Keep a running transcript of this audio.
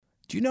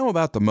Do you know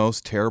about the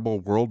most terrible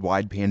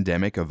worldwide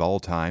pandemic of all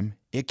time?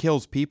 It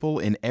kills people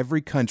in every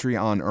country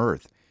on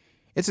Earth.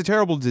 It's a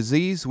terrible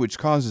disease which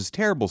causes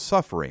terrible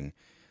suffering.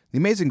 The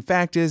amazing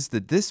fact is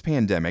that this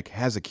pandemic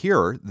has a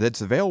cure that's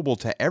available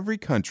to every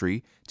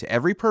country, to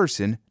every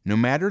person, no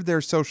matter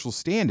their social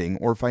standing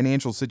or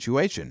financial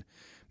situation.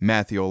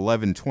 Matthew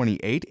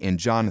 11:28 and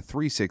John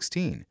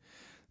 3:16.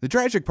 The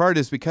tragic part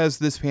is because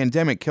this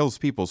pandemic kills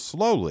people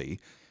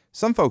slowly,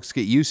 some folks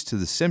get used to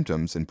the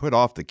symptoms and put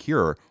off the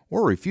cure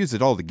or refuse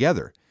it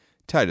altogether.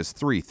 Titus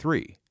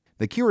 3:3.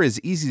 The cure is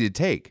easy to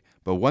take,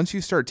 but once you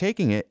start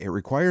taking it, it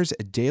requires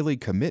a daily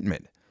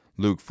commitment.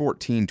 Luke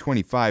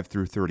 14:25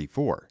 through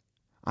 34.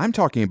 I'm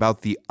talking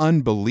about the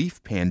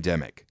unbelief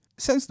pandemic.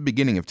 Since the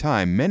beginning of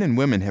time, men and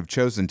women have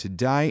chosen to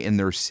die in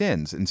their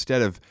sins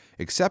instead of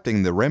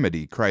accepting the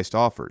remedy Christ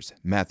offers.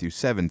 Matthew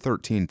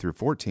 7:13 through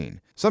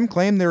 14. Some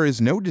claim there is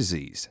no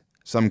disease.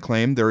 Some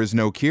claim there is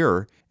no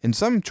cure, and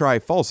some try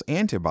false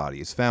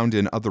antibodies found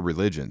in other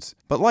religions.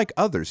 But like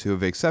others who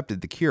have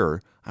accepted the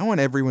cure, I want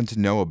everyone to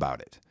know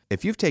about it.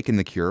 If you've taken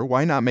the cure,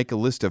 why not make a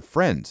list of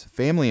friends,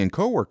 family, and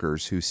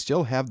coworkers who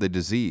still have the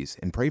disease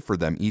and pray for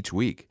them each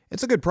week?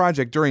 It's a good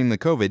project during the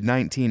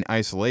COVID-19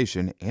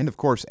 isolation and, of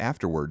course,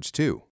 afterwards, too.